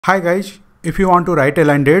Hi guys, if you want to write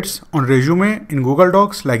align dates on resume in Google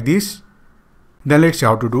Docs like this, then let's see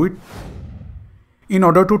how to do it. In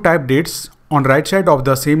order to type dates on right side of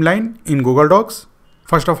the same line in Google Docs,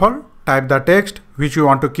 first of all, type the text which you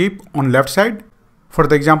want to keep on left side. For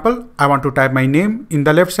the example, I want to type my name in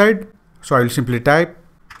the left side, so I will simply type.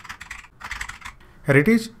 Here it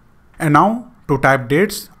is. And now to type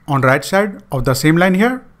dates on right side of the same line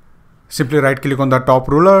here, simply right click on the top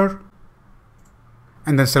ruler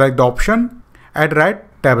and then select the option Add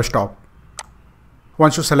Right Tab Stop.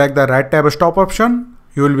 Once you select the Right Tab Stop option,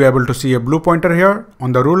 you will be able to see a blue pointer here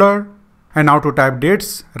on the ruler. And now to type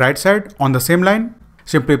dates right side on the same line,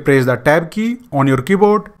 simply press the Tab key on your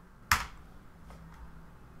keyboard.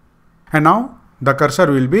 And now the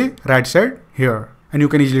cursor will be right side here. And you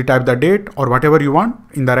can easily type the date or whatever you want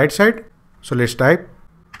in the right side. So let's type.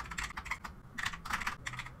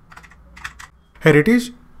 Here it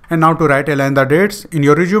is. And now to right align the dates in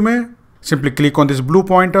your resume, simply click on this blue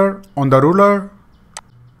pointer on the ruler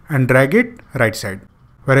and drag it right side.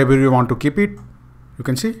 Wherever you want to keep it, you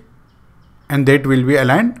can see. And date will be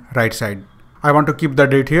aligned right side. I want to keep the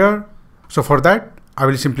date here. So for that, I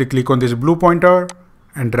will simply click on this blue pointer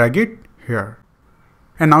and drag it here.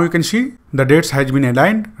 And now you can see the dates has been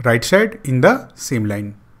aligned right side in the same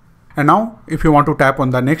line. And now if you want to tap on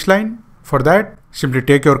the next line, for that, simply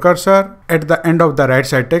take your cursor at the end of the right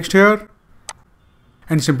side text here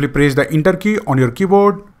and simply press the enter key on your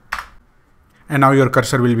keyboard. And now your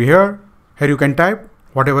cursor will be here. Here you can type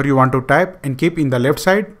whatever you want to type and keep in the left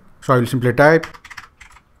side. So I will simply type.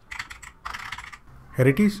 Here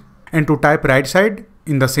it is. And to type right side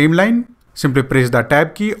in the same line, simply press the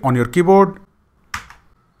tab key on your keyboard.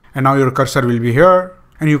 And now your cursor will be here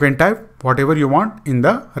and you can type whatever you want in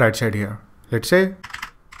the right side here. Let's say.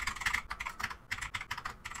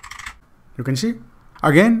 You can see.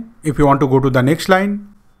 Again, if you want to go to the next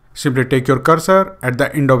line, simply take your cursor at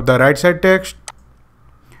the end of the right side text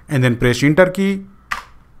and then press enter key.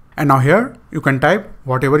 And now here you can type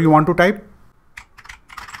whatever you want to type.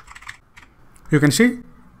 You can see.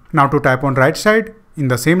 Now to type on right side in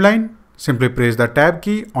the same line, simply press the tab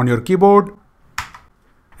key on your keyboard.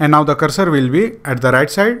 And now the cursor will be at the right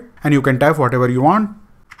side and you can type whatever you want.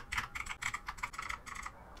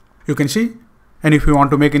 You can see. And if you want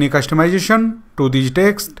to make any customization to these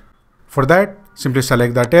text, for that, simply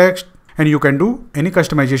select the text and you can do any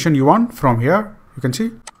customization you want from here. You can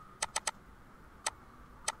see.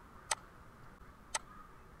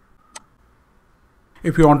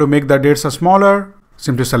 If you want to make the dates smaller,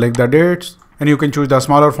 simply select the dates and you can choose the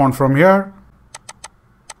smaller font from here.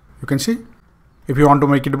 You can see. If you want to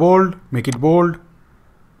make it bold, make it bold.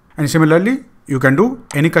 And similarly, you can do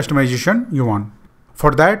any customization you want. For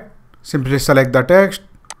that, simply select the text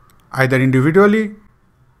either individually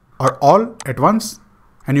or all at once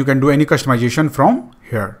and you can do any customization from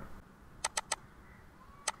here.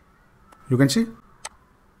 You can see.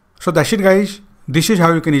 So that's it guys. This is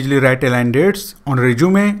how you can easily write align dates on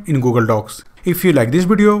resume in Google Docs. If you like this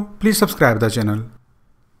video, please subscribe the channel.